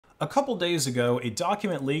A couple days ago, a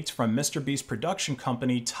document leaked from MrBeast production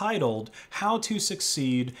company titled How to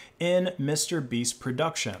Succeed in MrBeast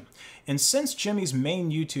Production. And since Jimmy's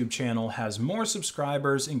main YouTube channel has more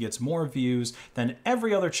subscribers and gets more views than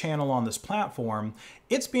every other channel on this platform,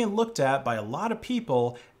 it's being looked at by a lot of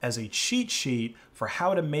people as a cheat sheet for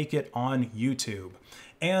how to make it on YouTube.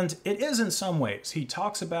 And it is in some ways. He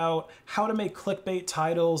talks about how to make clickbait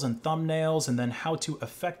titles and thumbnails and then how to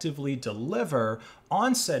effectively deliver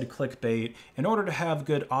on said clickbait in order to have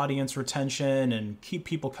good audience retention and keep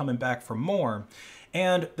people coming back for more.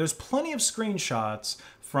 And there's plenty of screenshots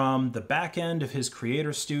from the back end of his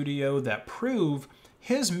creator studio that prove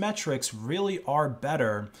his metrics really are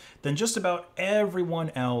better than just about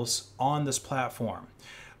everyone else on this platform.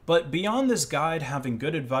 But beyond this guide having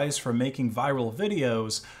good advice for making viral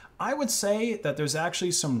videos, I would say that there's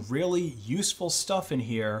actually some really useful stuff in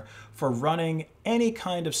here for running any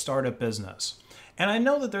kind of startup business. And I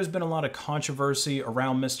know that there's been a lot of controversy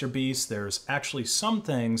around MrBeast. There's actually some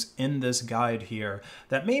things in this guide here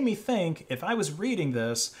that made me think if I was reading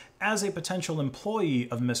this as a potential employee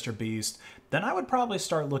of MrBeast, then I would probably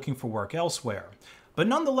start looking for work elsewhere. But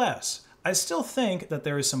nonetheless, I still think that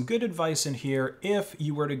there is some good advice in here if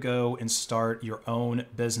you were to go and start your own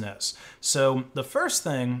business. So the first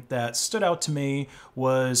thing that stood out to me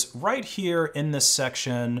was right here in this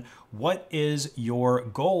section, what is your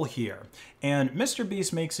goal here? And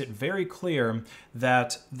MrBeast makes it very clear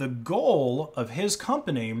that the goal of his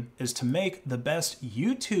company is to make the best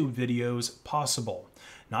YouTube videos possible.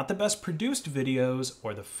 Not the best produced videos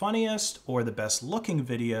or the funniest or the best looking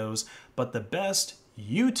videos, but the best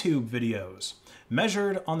YouTube videos,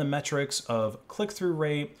 measured on the metrics of click-through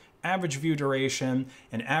rate, average view duration,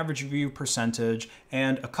 and average view percentage,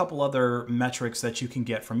 and a couple other metrics that you can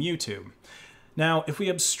get from YouTube. Now, if we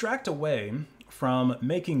abstract away from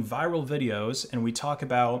making viral videos and we talk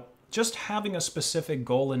about just having a specific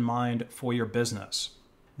goal in mind for your business,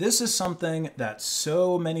 this is something that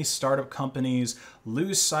so many startup companies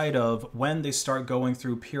lose sight of when they start going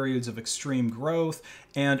through periods of extreme growth,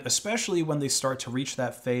 and especially when they start to reach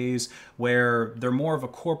that phase where they're more of a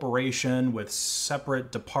corporation with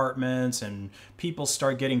separate departments and people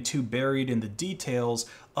start getting too buried in the details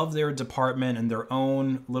of their department and their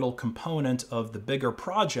own little component of the bigger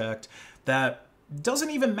project that doesn't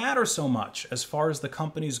even matter so much as far as the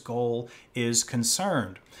company's goal is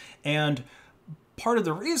concerned. And part of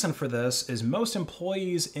the reason for this is most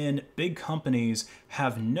employees in big companies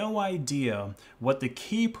have no idea what the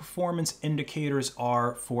key performance indicators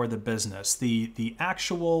are for the business, the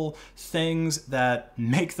actual things that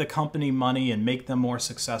make the company money and make them more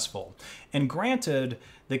successful. And granted,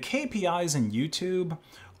 the KPIs in YouTube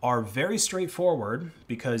are very straightforward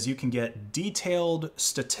because you can get detailed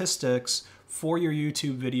statistics for your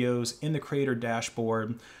YouTube videos in the creator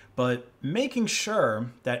dashboard. But making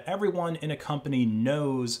sure that everyone in a company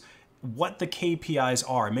knows what the KPIs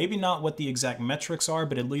are, maybe not what the exact metrics are,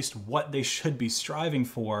 but at least what they should be striving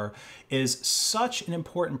for, is such an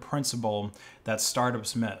important principle that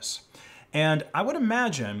startups miss. And I would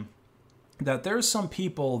imagine that there's some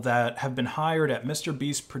people that have been hired at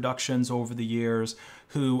MrBeast Productions over the years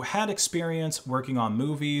who had experience working on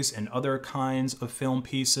movies and other kinds of film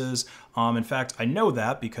pieces. In fact, I know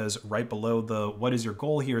that because right below the what is your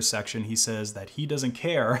goal here section, he says that he doesn't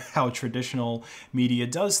care how traditional media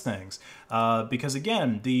does things. Because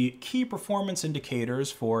again, the key performance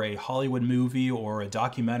indicators for a Hollywood movie or a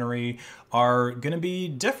documentary are going to be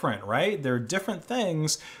different, right? They're different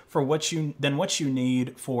things for than what you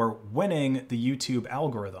need for winning the YouTube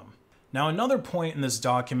algorithm. Now, another point in this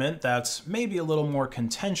document that's maybe a little more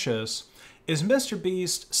contentious is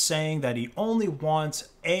MrBeast saying that he only wants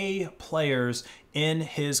A players in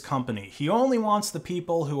his company. He only wants the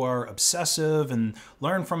people who are obsessive and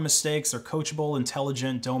learn from mistakes, are coachable,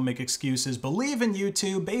 intelligent, don't make excuses, believe in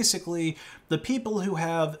YouTube, basically the people who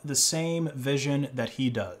have the same vision that he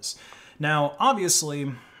does. Now,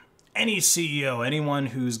 obviously, any CEO, anyone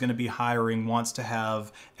who's going to be hiring wants to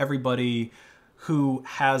have everybody who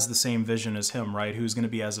has the same vision as him, right? Who's going to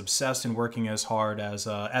be as obsessed and working as hard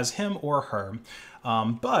as him or her.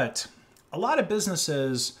 But a lot of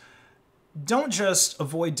businesses don't just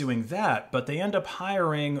avoid doing that, but they end up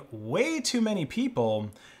hiring way too many people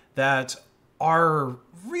that are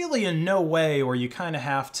really in no way, or you kind of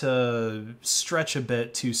have to stretch a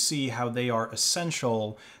bit to see how they are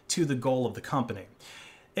essential to the goal of the company.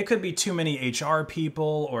 It could be too many HR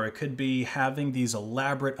people, or it could be having these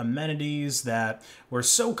elaborate amenities that were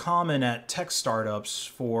so common at tech startups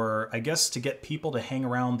for, I guess, to get people to hang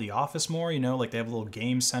around the office more, you know, like they have a little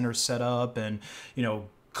game center set up and, you know,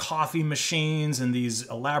 coffee machines and these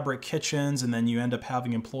elaborate kitchens, and then you end up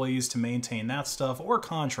having employees to maintain that stuff, or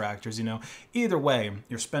contractors, you know. Either way,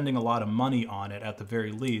 you're spending a lot of money on it at the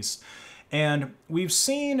very least. And we've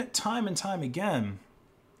seen time and time again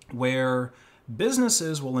where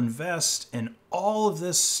businesses will invest in all of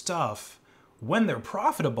this stuff when they're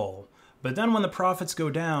profitable, but then when the profits go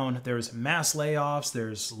down, there's mass layoffs,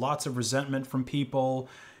 there's lots of resentment from people.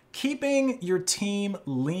 Keeping your team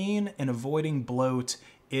lean and avoiding bloat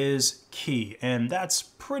is key. And that's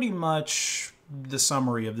pretty much the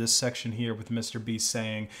summary of this section here, with Mr. Beast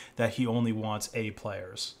saying that he only wants A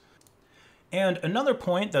players. And another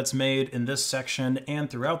point that's made in this section and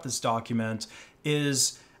throughout this document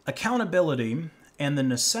is accountability and the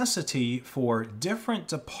necessity for different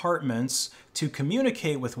departments to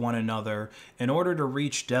communicate with one another in order to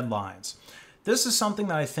reach deadlines. This is something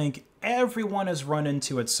that I think everyone has run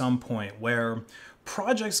into at some point, where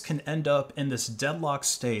projects can end up in this deadlock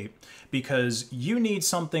state because you need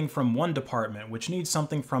something from one department, which needs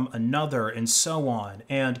something from another, and so on.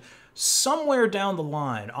 And somewhere down the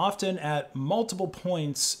line, often at multiple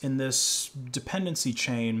points in this dependency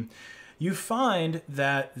chain, you find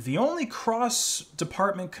that the only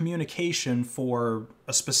cross-department communication for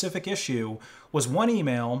a specific issue was one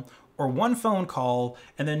email or one phone call,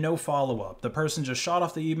 and then no follow-up. The person just shot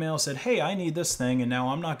off the email, said, hey, I need this thing, and now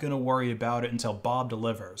I'm not going to worry about it until Bob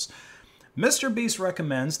delivers. Mr. Beast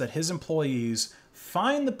recommends that his employees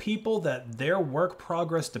find the people that their work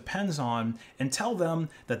progress depends on and tell them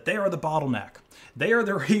that they are the bottleneck. They are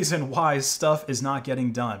the reason why stuff is not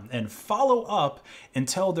getting done, and follow up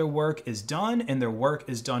until their work is done and their work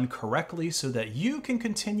is done correctly so that you can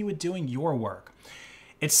continue doing your work.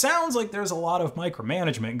 It sounds like there's a lot of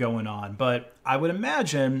micromanagement going on, but I would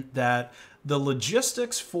imagine that the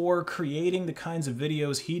logistics for creating the kinds of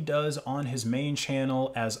videos he does on his main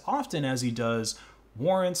channel as often as he does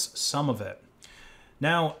warrants some of it.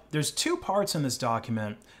 Now, there's two parts in this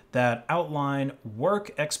document that outline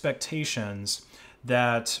work expectations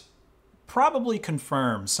that probably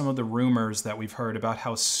confirm some of the rumors that we've heard about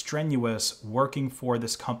how strenuous working for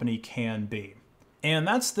this company can be. And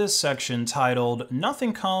that's this section titled,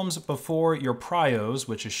 Nothing Comes Before Your Prios,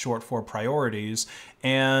 which is short for priorities,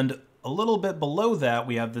 and a little bit below that,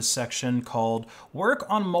 we have this section called Work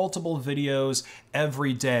on Multiple Videos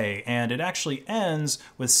Every Day. And it actually ends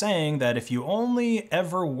with saying that if you only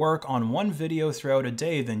ever work on one video throughout a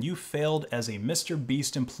day, then you failed as a Mr.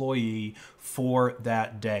 Beast employee for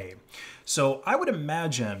that day. So I would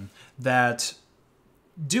imagine that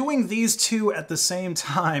doing these two at the same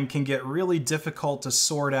time can get really difficult to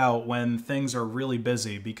sort out when things are really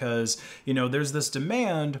busy, because, you know, there's this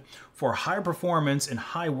demand for high performance and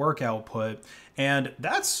high work output, and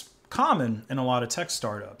that's common in a lot of tech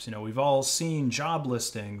startups. You know, we've all seen job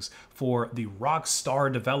listings for the rock star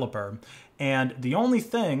developer, and the only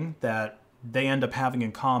thing that they end up having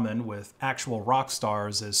in common with actual rock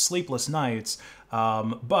stars is sleepless nights,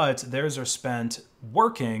 but theirs are spent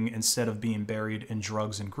working instead of being buried in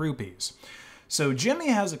drugs and groupies. So Jimmy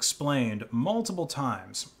has explained multiple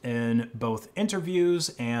times in both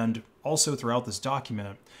interviews and also throughout this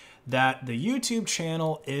document that the YouTube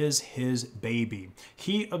channel is his baby.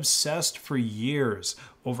 He obsessed for years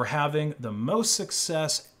over having the most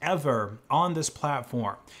success ever on this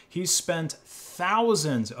platform. He spent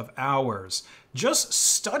thousands of hours just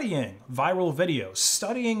studying viral videos,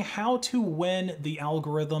 studying how to win the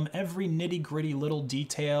algorithm, every nitty-gritty little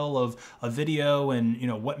detail of a video and, you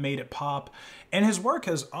know, what made it pop. And his work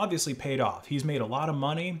has obviously paid off. He's made a lot of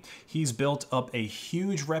money. He's built up a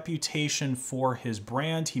huge reputation for his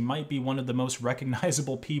brand. He might be one of the most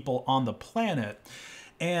recognizable people on the planet.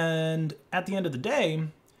 And at the end of the day,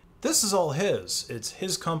 this is all his. It's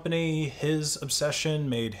his company, his obsession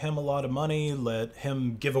made him a lot of money, let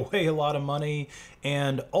him give away a lot of money,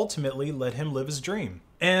 and ultimately let him live his dream.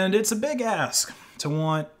 And it's a big ask to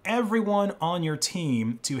want everyone on your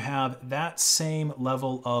team to have that same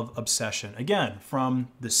level of obsession. Again, from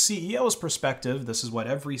the CEO's perspective, this is what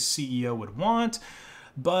every CEO would want,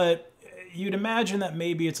 but you'd imagine that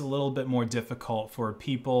maybe it's a little bit more difficult for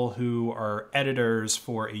people who are editors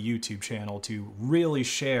for a YouTube channel to really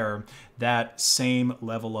share that same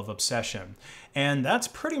level of obsession. And that's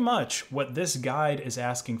pretty much what this guide is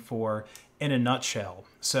asking for in a nutshell.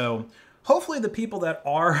 So hopefully the people that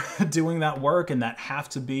are doing that work and that have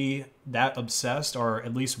to be that obsessed are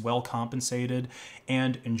at least well compensated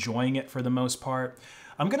and enjoying it for the most part.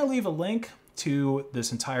 I'm going to leave a link to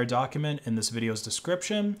this entire document in this video's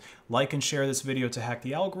description. Like and share this video to hack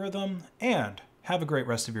the algorithm, and have a great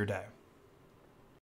rest of your day.